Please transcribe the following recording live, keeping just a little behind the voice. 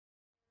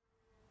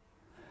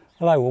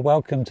Hello, well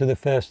welcome to the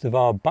first of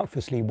our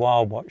Buckfastleigh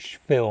Wild Watch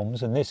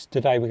films, and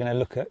today we're going to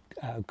look at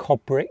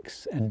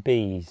cobbricks and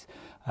bees.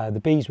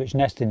 The bees which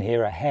nest in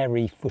here are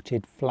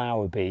hairy-footed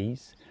flower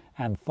bees,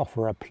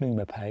 Anthophora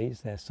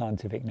plumipes, their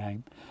scientific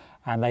name,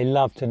 and they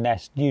love to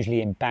nest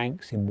usually in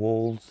banks, in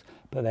walls,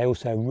 but they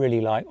also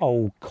really like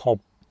old cob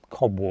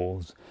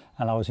walls.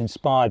 And I was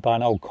inspired by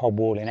an old cob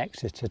wall in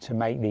Exeter to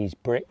make these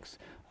bricks.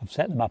 I've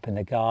set them up in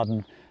the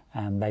garden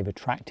and they've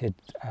attracted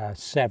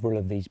several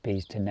of these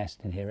bees to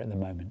nest in here at the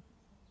moment.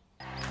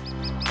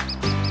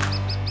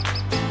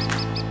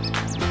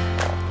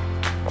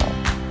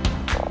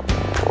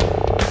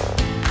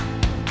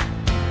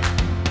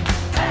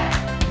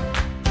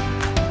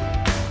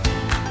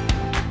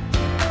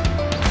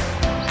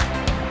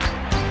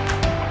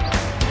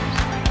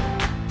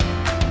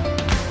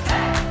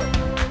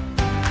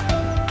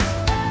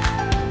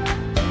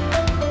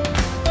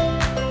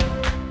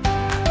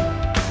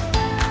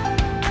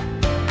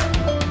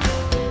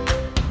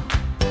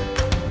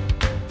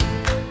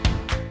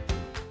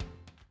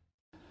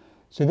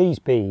 So these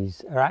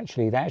bees are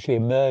they actually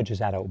emerge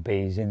as adult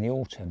bees in the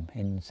autumn,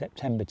 in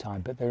September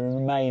time, but they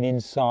remain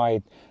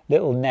inside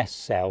little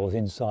nest cells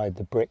inside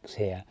the bricks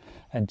here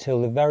until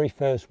the very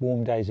first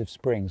warm days of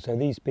spring. So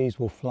these bees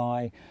will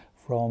fly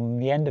from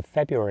the end of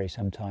February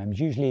sometimes,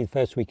 usually the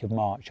first week of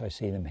March I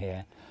see them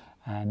here.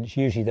 And it's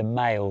usually the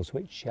males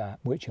which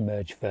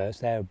emerge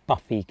first. They're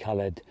buffy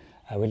coloured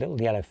with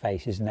little yellow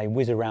faces, and they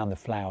whiz around the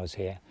flowers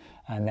here.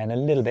 And then a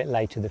little bit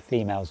later the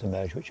females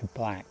emerge, which are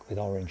black with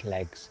orange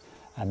legs.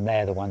 And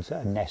they're the ones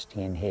that are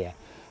nesting in here.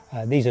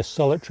 These are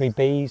solitary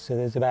bees, so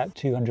there's about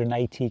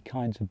 280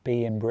 kinds of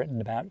bee in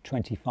Britain, about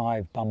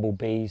 25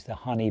 bumblebees, the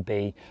honey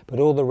bee, but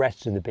all the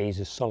rest of the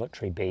bees are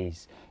solitary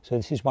bees. So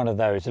this is one of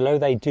those. Although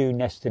they do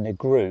nest in a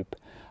group,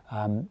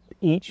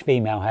 each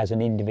female has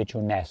an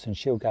individual nest, and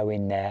she'll go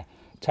in there,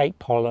 take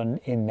pollen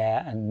in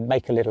there and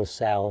make a little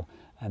cell,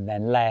 and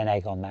then lay an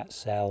egg on that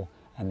cell.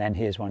 And then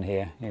here's one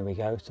here we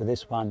go. So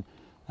this one,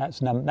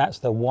 that's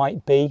the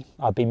white bee.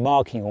 I've been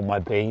marking all my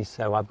bees,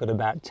 so I've got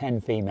about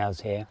 10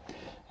 females here,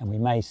 and we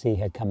may see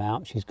her come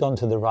out. She's gone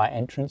to the right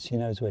entrance, she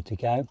knows where to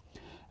go,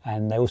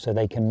 and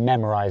they can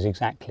memorize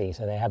exactly,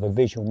 so they have a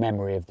visual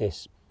memory of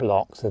this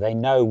block, so they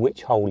know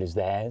which hole is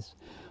theirs.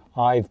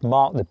 I've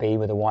marked the bee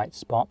with a white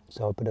spot,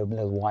 so I put a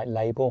little white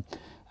label,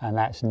 and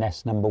that's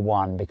nest number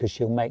 1, because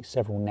she'll make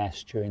several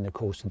nests during the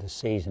course of the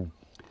season.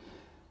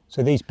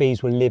 So these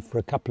bees will live for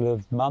a couple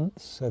of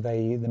months, so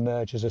they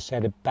emerge, as I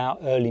said, about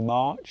early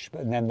March,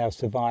 but then they'll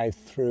survive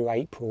through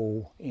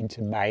April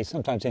into May,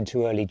 sometimes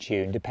into early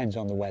June, depends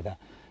on the weather.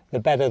 The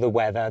better the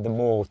weather, the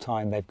more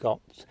time they've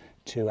got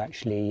to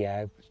actually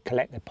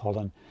collect their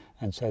pollen,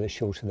 and so the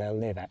shorter they'll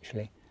live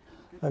actually.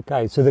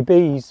 Okay, so the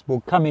bees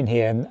will come in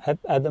here, and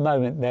at the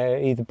moment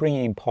they're either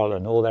bringing in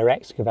pollen or they're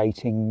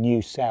excavating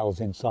new cells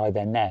inside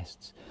their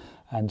nests.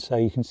 And so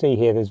you can see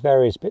here there's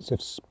various bits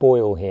of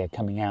spoil here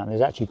coming out, and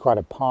there's actually quite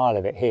a pile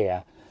of it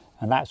here,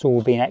 and that's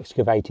all been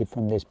excavated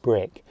from this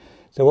brick.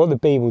 So what the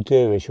bee will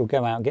do is she'll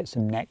go out and get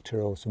some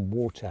nectar or some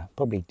water,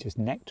 probably just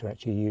nectar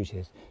actually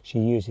she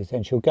uses,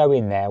 and she'll go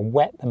in there,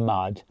 wet the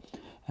mud,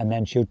 and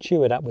then she'll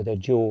chew it up with her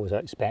jaws, I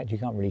expect. You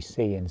can't really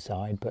see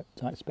inside, but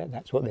I expect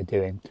that's what they're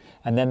doing.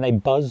 And then they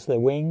buzz their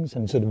wings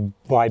and sort of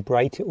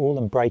vibrate it all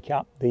and break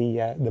up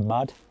the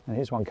mud. And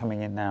here's one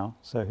coming in now.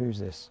 So who's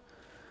this?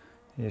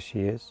 Here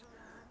she is.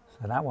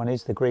 So that one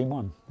is the green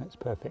one. That's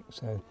perfect.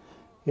 So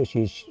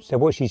here so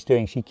what she's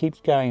doing, she keeps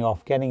going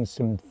off, getting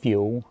some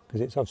fuel, because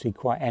it's obviously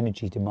quite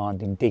energy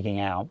demanding digging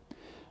out,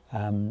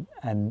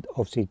 and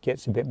obviously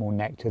gets a bit more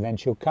nectar. Then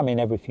she'll come in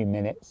every few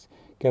minutes,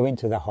 go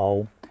into the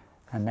hole,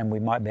 and then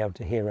we might be able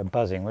to hear her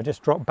buzzing. We'll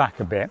just drop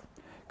back a bit,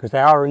 because they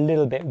are a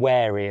little bit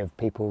wary of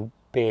people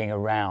being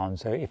around.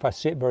 So if I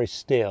sit very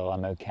still,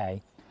 I'm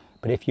okay.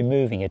 But if you're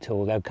moving at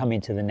all, they'll come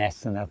into the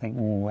nest and they'll think,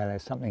 oh, well,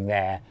 there's something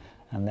there,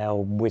 and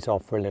they'll whiz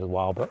off for a little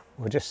while. But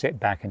we'll just sit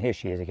back, and here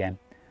she is again.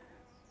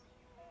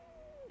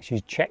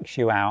 She checks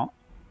you out.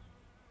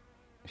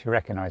 She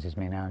recognises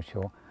me now, I'm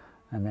sure.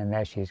 And then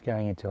there she is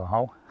going into a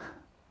hole.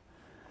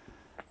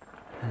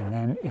 And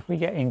then if we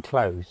get in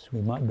close, we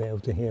might be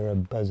able to hear her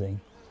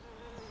buzzing.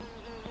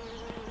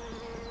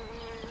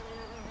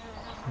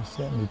 She's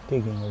certainly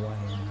digging away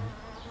in there.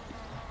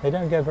 They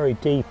don't go very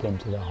deep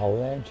into the hole.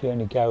 They actually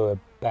only go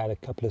about a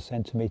couple of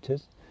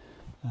centimetres.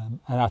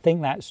 And I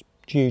think that's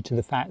due to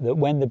the fact that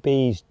when the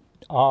bees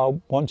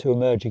want to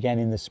emerge again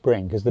in the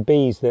spring, because the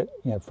bees that,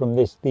 from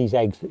these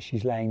eggs that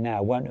she's laying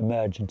now won't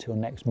emerge until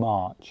next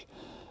March,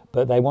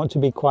 but they want to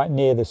be quite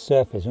near the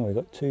surface. And we've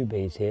got 2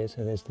 bees here,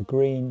 so there's the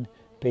green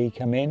bee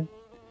come in,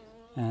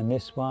 and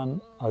this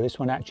one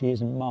actually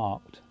isn't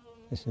marked.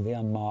 This is the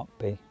unmarked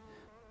bee.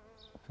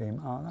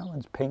 Oh, that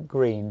one's pink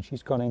green.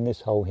 She's gone in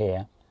this hole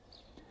here.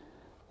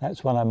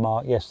 That's one I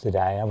marked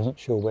yesterday. I wasn't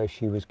sure where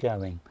she was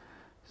going.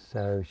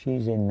 So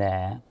she's in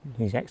there,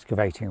 she's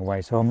excavating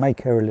away, so I'll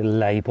make her a little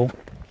label.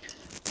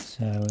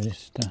 So I'll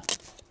just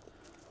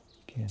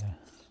get her.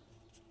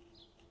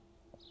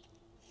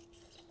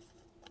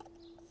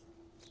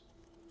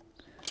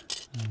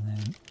 And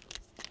then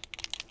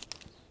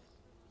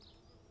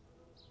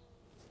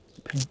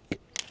pink.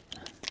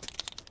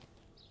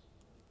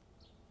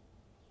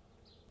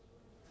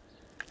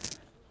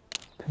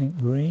 Pink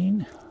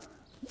green.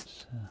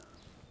 Let's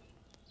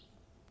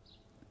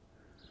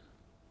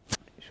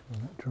make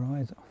sure that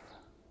dries off.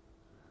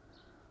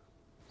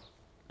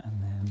 And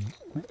then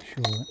make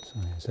sure that's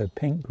on here. So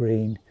pink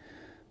green.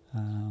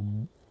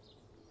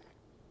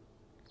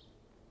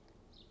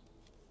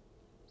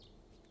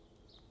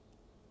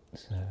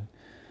 So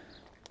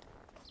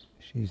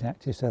she's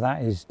active, so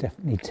that is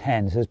definitely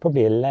 10, so there's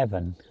probably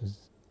 11 because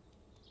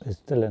there's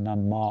still an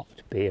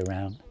unmarked bee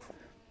around.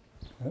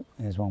 Oh,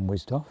 there's one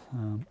whizzed off,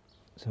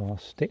 so I'll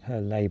stick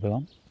her label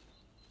on.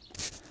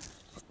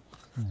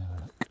 Have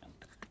a look.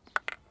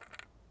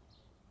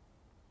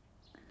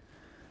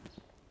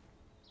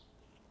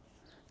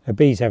 The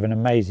bees have an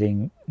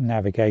amazing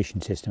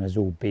navigation system, as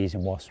all bees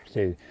and wasps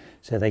do,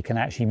 so they can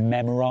actually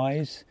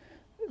memorise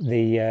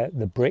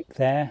the brick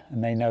there,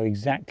 and they know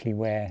exactly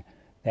where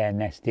their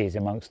nest is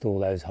amongst all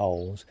those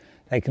holes.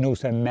 They can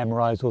also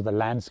memorise all the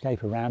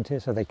landscape around here,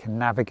 so they can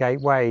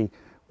navigate way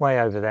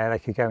over there. They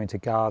could go into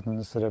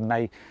gardens that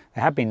they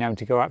have been known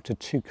to go up to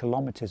 2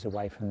 kilometres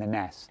away from the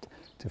nest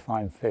to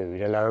find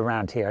food, although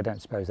around here I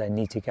don't suppose they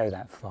need to go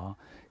that far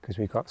because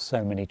we've got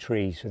so many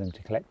trees for them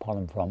to collect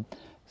pollen from.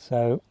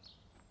 So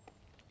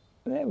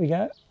there we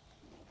go.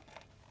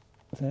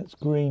 So it's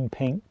green,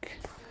 pink,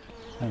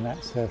 and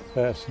that's her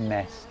first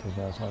nest as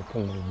well, so I'll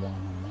put a little one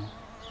on there.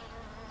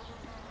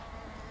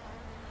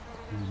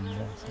 And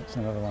that's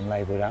another one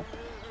labelled up.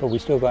 But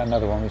we've still got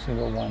another one, we've still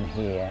got one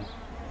here,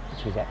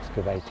 which is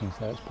excavating,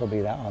 so that's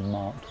probably that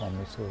unmarked one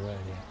we saw earlier.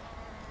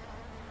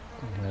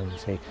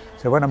 See.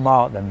 So when I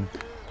mark them,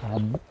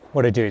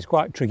 what I do is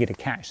quite tricky to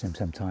catch them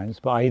sometimes,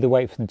 but I either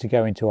wait for them to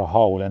go into a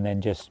hole and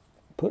then just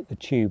put the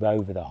tube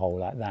over the hole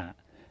like that,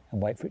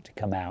 and wait for it to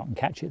come out and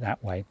catch it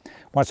that way.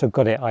 Once I've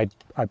got it, I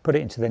put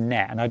it into the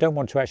net, and I don't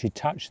want to actually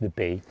touch the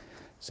bee.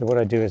 So what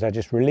I do is I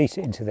just release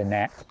it into the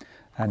net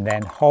and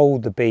then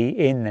hold the bee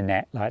in the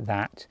net like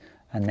that,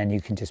 and then you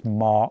can just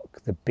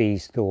mark the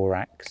bee's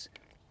thorax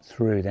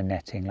through the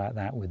netting like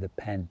that with a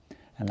pen,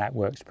 and that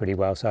works pretty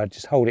well. So I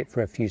just hold it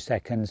for a few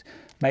seconds,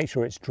 make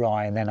sure it's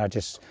dry, and then I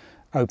just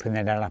open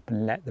the net up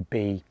and let the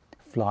bee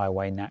fly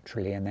away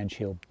naturally, and then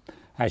she'll,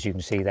 as you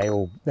can see, they're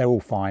all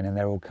fine and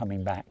they're all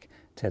coming back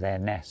to their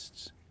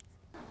nests.